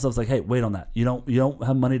matter. Some of the stuff's like, hey, wait on that. You don't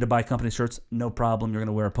have money to buy company shirts? No problem. You're going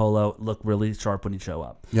to wear a polo, look really sharp when you show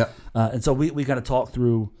up. Yeah. And so we got to talk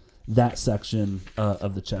through that section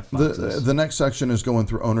of the check boxes. The next section is going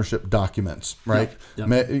through ownership documents, right?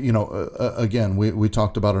 Yep. Again, we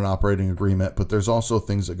talked about an operating agreement, but there's also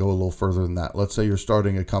things that go a little further than that. Let's say you're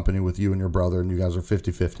starting a company with you and your brother, and you guys are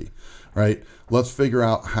 50-50, right? Let's figure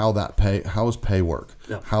out how does pay work?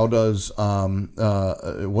 Yep. How does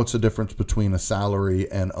what's the difference between a salary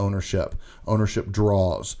and ownership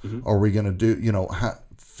draws? Are we going to do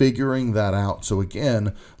figuring that out? So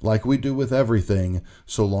again, like we do with everything,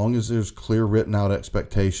 so long as there's clear written out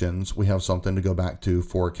expectations, we have something to go back to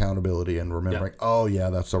for accountability and remembering, oh yeah,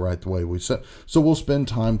 that's the right way we set. So we'll spend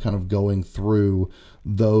time kind of going through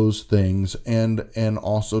those things and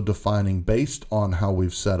also defining, based on how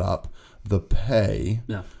we've set up the pay,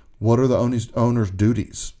 what are the owner's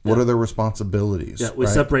duties? What are their responsibilities? Yeah, we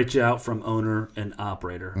separate you out from owner and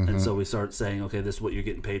operator. And so we start saying, okay, this is what you're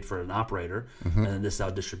getting paid for an operator, and then this is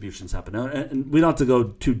how distributions happen. And we don't have to go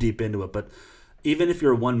too deep into it, but even if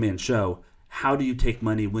you're a one-man show, how do you take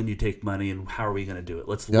money, when you take money, and how are we going to do it?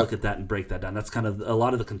 Let's look at that and break that down. That's kind of a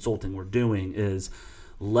lot of the consulting we're doing is,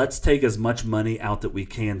 let's take as much money out that we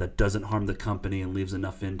can that doesn't harm the company and leaves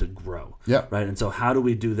enough in to grow. Yeah. Right. And so how do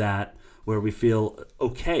we do that where we feel,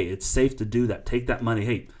 okay, it's safe to do that? Take that money.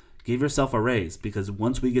 Hey, give yourself a raise, because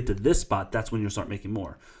once we get to this spot, that's when you'll start making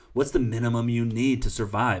more. What's the minimum you need to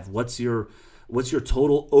survive? What's your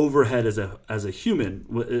total overhead as a human,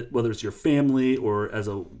 whether it's your family or as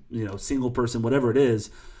a single person, whatever it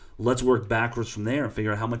is? Let's work backwards from there and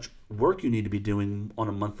figure out how much work you need to be doing on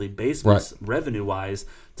a monthly basis, revenue-wise,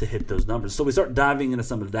 to hit those numbers. So we start diving into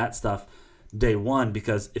some of that stuff day one,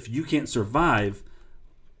 because if you can't survive,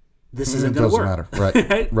 this isn't going to work. It doesn't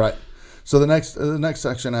matter. Right. Right. So the next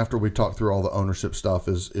section after we talk through all the ownership stuff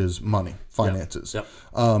is money, finances. Yep.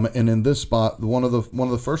 And in this spot, one of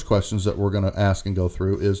the first questions that we're going to ask and go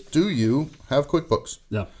through is, do you have QuickBooks?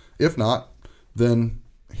 Yeah. If not, then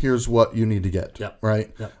here's what you need to get. Yep.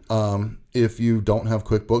 Right. Yep. If you don't have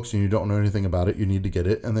QuickBooks and you don't know anything about it, you need to get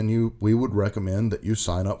it. And then we would recommend that you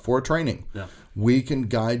sign up for a training. Yeah. We can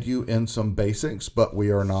guide you in some basics, but we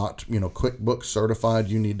are not, QuickBooks certified.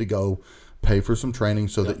 You need to go pay for some training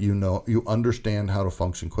so that you understand how to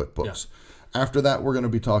function QuickBooks. Yeah. After that, we're going to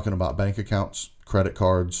be talking about bank accounts, credit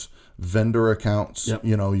cards, vendor accounts,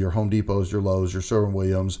 your Home Depots, your Lowe's, your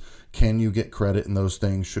Sherwin-Williams. Can you get credit in those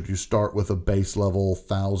things? Should you start with a base level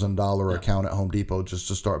 $1,000 account at Home Depot just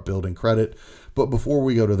to start building credit? But before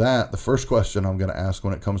we go to that, the first question I'm going to ask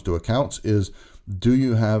when it comes to accounts is, do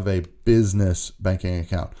you have a business banking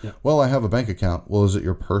account? Yeah. Well, I have a bank account. Well, is it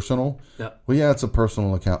your personal? Yeah. Well, yeah, it's a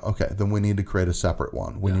personal account. Okay, then we need to create a separate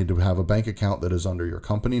one. We need to have a bank account that is under your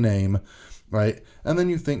company name, right? And then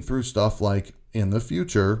you think through stuff like, in the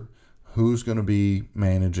future, who's going to be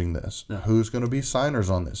managing this? Yeah. Who's going to be signers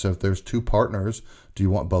on this? So if there's two partners, do you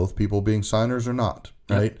want both people being signers or not?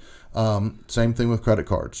 Right? Same thing with credit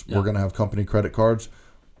cards. We're going to have company credit cards.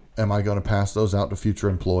 Am I going to pass those out to future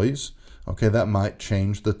employees? Okay, that might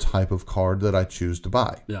change the type of card that I choose to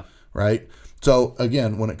buy. Yeah. Right? So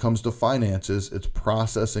again, when it comes to finances, it's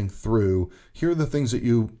processing through, here are the things that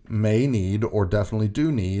you may need or definitely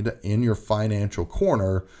do need in your financial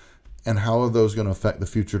corner, and how are those going to affect the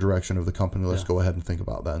future direction of the company? Let's go ahead and think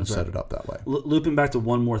about that and set it up that way. Looping back to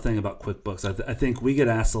one more thing about QuickBooks, I think we get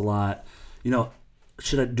asked a lot,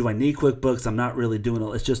 do I need QuickBooks? I'm not really doing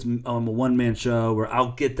it. It's just, I'm a one-man show, or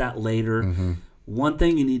I'll get that later. Mm-hmm. One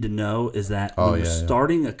thing you need to know is that when you're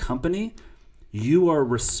starting a company, you are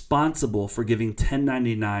responsible for giving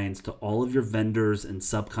 1099s to all of your vendors and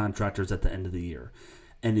subcontractors at the end of the year.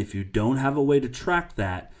 And if you don't have a way to track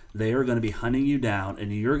that, they are going to be hunting you down,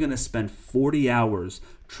 and you're going to spend 40 hours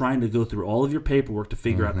trying to go through all of your paperwork to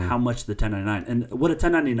figure out how much the 1099. And what a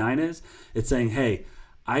 1099 is, it's saying, hey,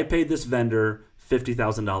 I paid this vendor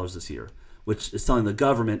 $50,000 this year, which is telling the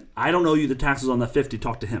government, I don't owe you the taxes on that 50,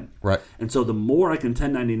 talk to him. Right. And so the more I can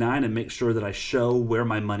 1099 and make sure that I show where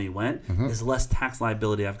my money went, is less tax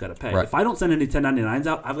liability I've got to pay. Right. If I don't send any 1099s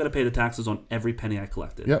out, I've got to pay the taxes on every penny I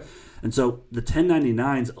collected. Yep. And so the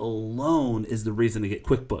 1099s alone is the reason to get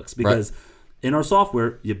QuickBooks, because in our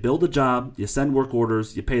software, you build a job, you send work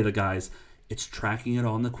orders, you pay the guys. It's tracking it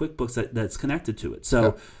all in the QuickBooks that's connected to it.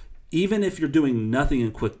 So even if you're doing nothing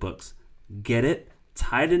in QuickBooks, get it,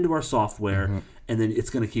 tie it into our software, and then it's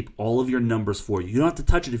going to keep all of your numbers for you. You don't have to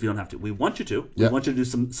touch it if you don't have to. We want you to. We want you to do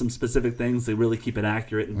some specific things to really keep it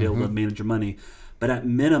accurate and be able to manage your money. But at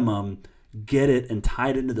minimum, get it and tie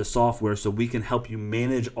it into the software so we can help you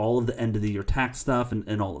manage all of the end of the year tax stuff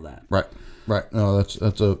and all of that. Right. No,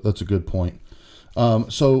 that's a good point.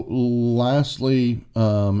 So lastly,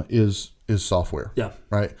 is software. Yeah.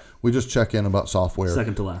 Right. We just check in about software.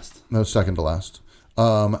 Second to last. No, second to last.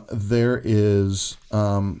 There is,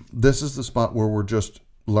 this is the spot where we're just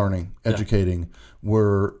learning, educating.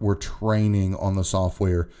 We're training on the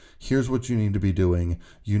software. Here's what you need to be doing.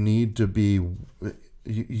 You need to be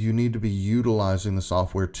utilizing the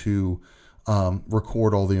software to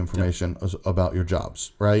record all the information about your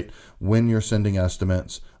jobs, right? When you're sending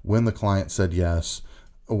estimates, when the client said yes,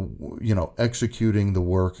 executing the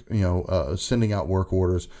work, sending out work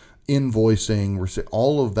orders, invoicing,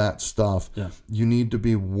 all of that stuff. You need to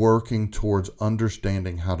be working towards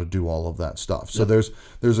understanding how to do all of that stuff. So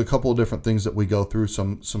there's a couple of different things that we go through,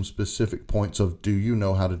 some specific points of, do you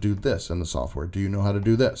know how to do this in the software? Do you know how to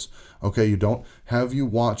do this? Okay, you don't. Have you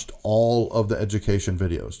watched all of the education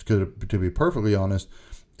videos? To be perfectly honest,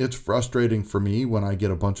 it's frustrating for me when I get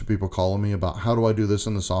a bunch of people calling me about, how do I do this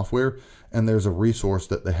in the software? And there's a resource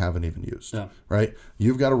that they haven't even used, right?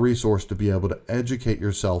 You've got a resource to be able to educate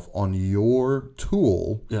yourself on your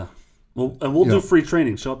tool. Yeah. Well, and we'll do free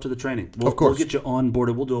training. Show up to the training. Of course. We'll get you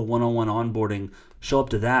onboarded. We'll do a one-on-one onboarding. Show up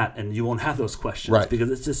to that, and you won't have those questions. Right. Because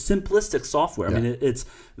it's just simplistic software. I mean, it's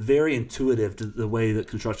very intuitive to the way that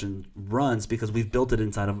construction runs because we've built it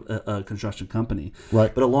inside of a construction company.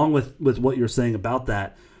 Right. But along with what you're saying about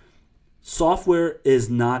that, software is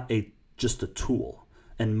not just a tool.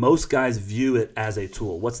 And most guys view it as a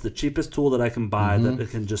tool. What's the cheapest tool that I can buy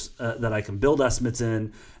that can just that I can build estimates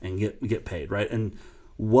in and get paid, right? And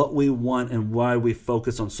what we want and why we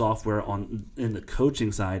focus on software in the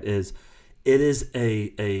coaching side is it is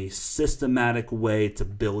a systematic way to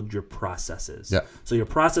build your processes. Yeah. So your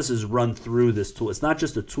processes run through this tool. It's not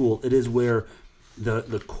just a tool. It is where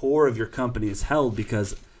the core of your company is held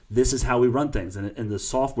because this is how we run things. And the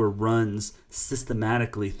software runs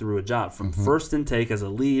systematically through a job from first intake as a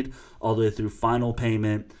lead all the way through final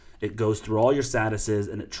payment. It goes through all your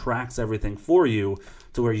statuses and it tracks everything for you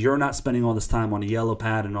to where you're not spending all this time on a yellow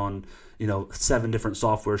pad and on 7 different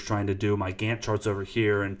softwares trying to do my Gantt charts over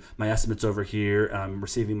here and my estimates over here. And I'm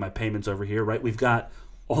receiving my payments over here, right? We've got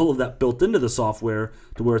all of that built into the software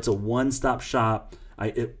to where it's a one-stop shop.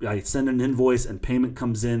 I send an invoice and payment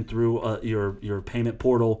comes in through your payment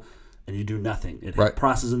portal and you do nothing. It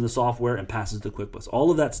processes in the software and passes to QuickBooks. All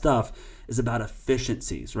of that stuff is about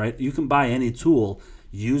efficiencies, right? You can buy any tool.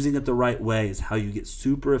 Using it the right way is how you get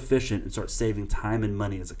super efficient and start saving time and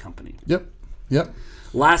money as a company. Yep.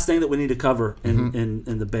 Last thing that we need to cover in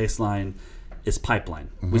the baseline is pipeline.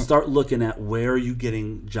 We start looking at where are you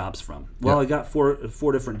getting jobs from. Well, I got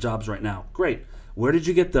four different jobs right now. Great. Where did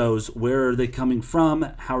you get those? Where are they coming from?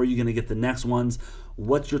 How are you going to get the next ones?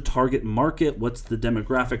 What's your target market? What's the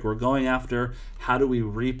demographic we're going after? How do we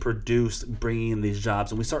reproduce bringing in these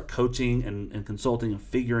jobs? And we start coaching and consulting and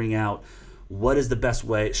figuring out what is the best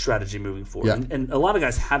strategy moving forward. And a lot of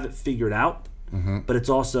guys have it figured out, but it's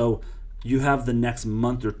also you have the next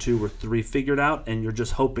month or 2 or 3 figured out, and you're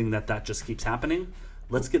just hoping that just keeps happening.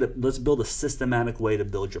 Let's build a systematic way to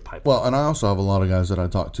build your pipeline. Well, and I also have a lot of guys that I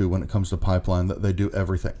talk to when it comes to pipeline that they do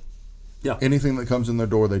everything. Yeah. Anything that comes in their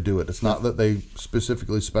door, they do it. It's not that they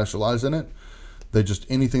specifically specialize in it. They just,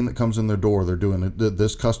 anything that comes in their door, they're doing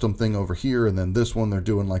this custom thing over here, and then this one they're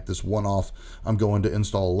doing like this one-off, I'm going to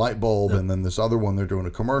install a light bulb, and then this other one they're doing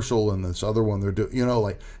a commercial, and this other one they're doing,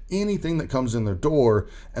 like anything that comes in their door.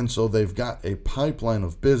 And so they've got a pipeline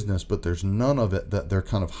of business, but there's none of it that they're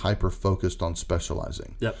kind of hyper-focused on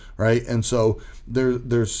specializing. Yep. Right? And so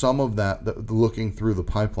there's some of that looking through the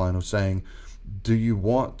pipeline of saying, do you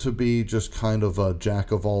want to be just kind of a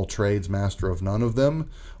jack of all trades, master of none of them?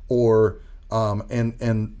 Or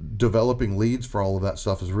and developing leads for all of that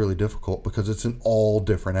stuff is really difficult because it's in all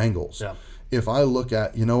different angles. Yeah. If I look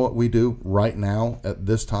at, what we do right now at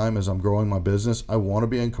this time as I'm growing my business, I want to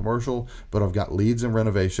be in commercial, but I've got leads and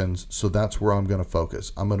renovations, so that's where I'm going to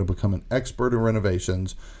focus. I'm going to become an expert in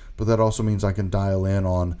renovations, but that also means I can dial in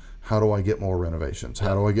on how do I get more renovations?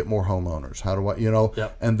 How do I get more homeowners? How do I,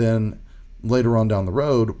 and then later on down the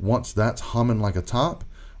road, once that's humming like a top,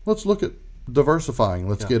 let's look at diversifying.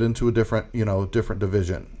 Let's get into a different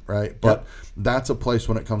division, right? But that's a place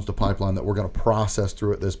when it comes to pipeline that we're going to process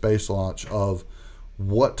through at this base launch of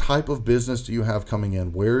what type of business do you have coming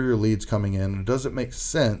in? Where are your leads coming in? And does it make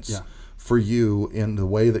sense for you in the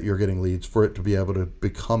way that you're getting leads for it to be able to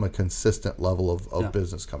become a consistent level of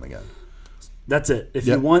business coming in? That's it. If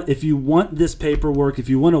you want this paperwork, if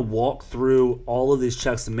you want to walk through all of these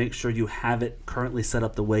checks to make sure you have it currently set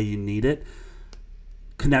up the way you need it,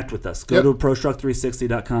 connect with us. Go to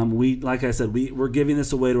ProStruct360.com. Like I said, we're giving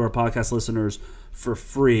this away to our podcast listeners for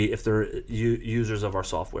free if they're users of our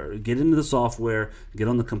software. Get into the software, get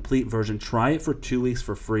on the complete version, try it for 2 weeks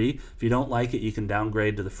for free. If you don't like it, you can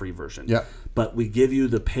downgrade to the free version. Yeah. But we give you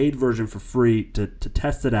the paid version for free to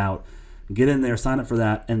test it out. Get in there, sign up for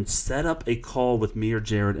that, and set up a call with me or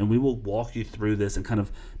Jared, and we will walk you through this and kind of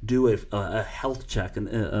do a health check and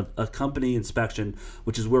a company inspection,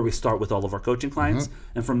 which is where we start with all of our coaching clients.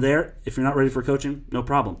 And from there, if you're not ready for coaching, no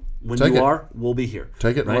problem. When you are, we'll be here.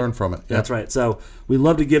 Take it and learn from it. That's right. So we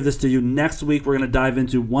love to give this to you. Next week, we're going to dive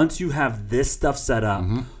into, once you have this stuff set up,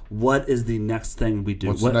 what is the next thing we do?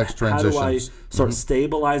 What's the next transitions? How do I start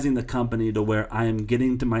stabilizing the company to where I am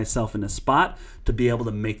getting to myself in a spot to be able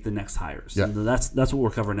to make the next hires? Yeah. And that's what we're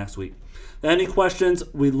covering next week. Any questions?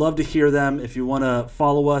 We'd love to hear them. If you want to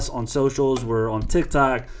follow us on socials, we're on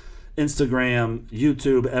TikTok, Instagram,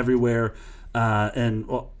 YouTube, everywhere. And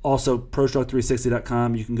also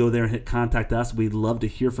ProStruct360.com. You can go there and hit contact us. We'd love to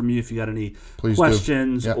hear from you if you got any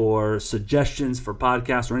questions or suggestions for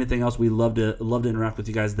podcasts or anything else. We love to interact with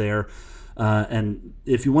you guys there. And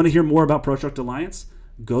if you want to hear more about ProStruct Alliance,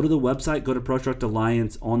 go to the website. Go to ProStruct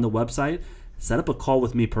Alliance on the website. Set up a call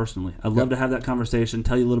with me personally. I'd love to have that conversation.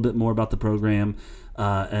 Tell you a little bit more about the program,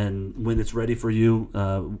 and when it's ready for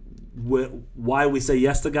you. Why we say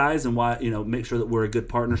yes to guys and why make sure that we're a good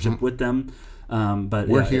partnership with them. But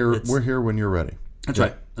we're here when you're ready. That's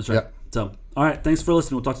right. That's right. So all right, thanks for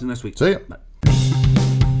listening. We'll talk to you next week. See ya. Bye.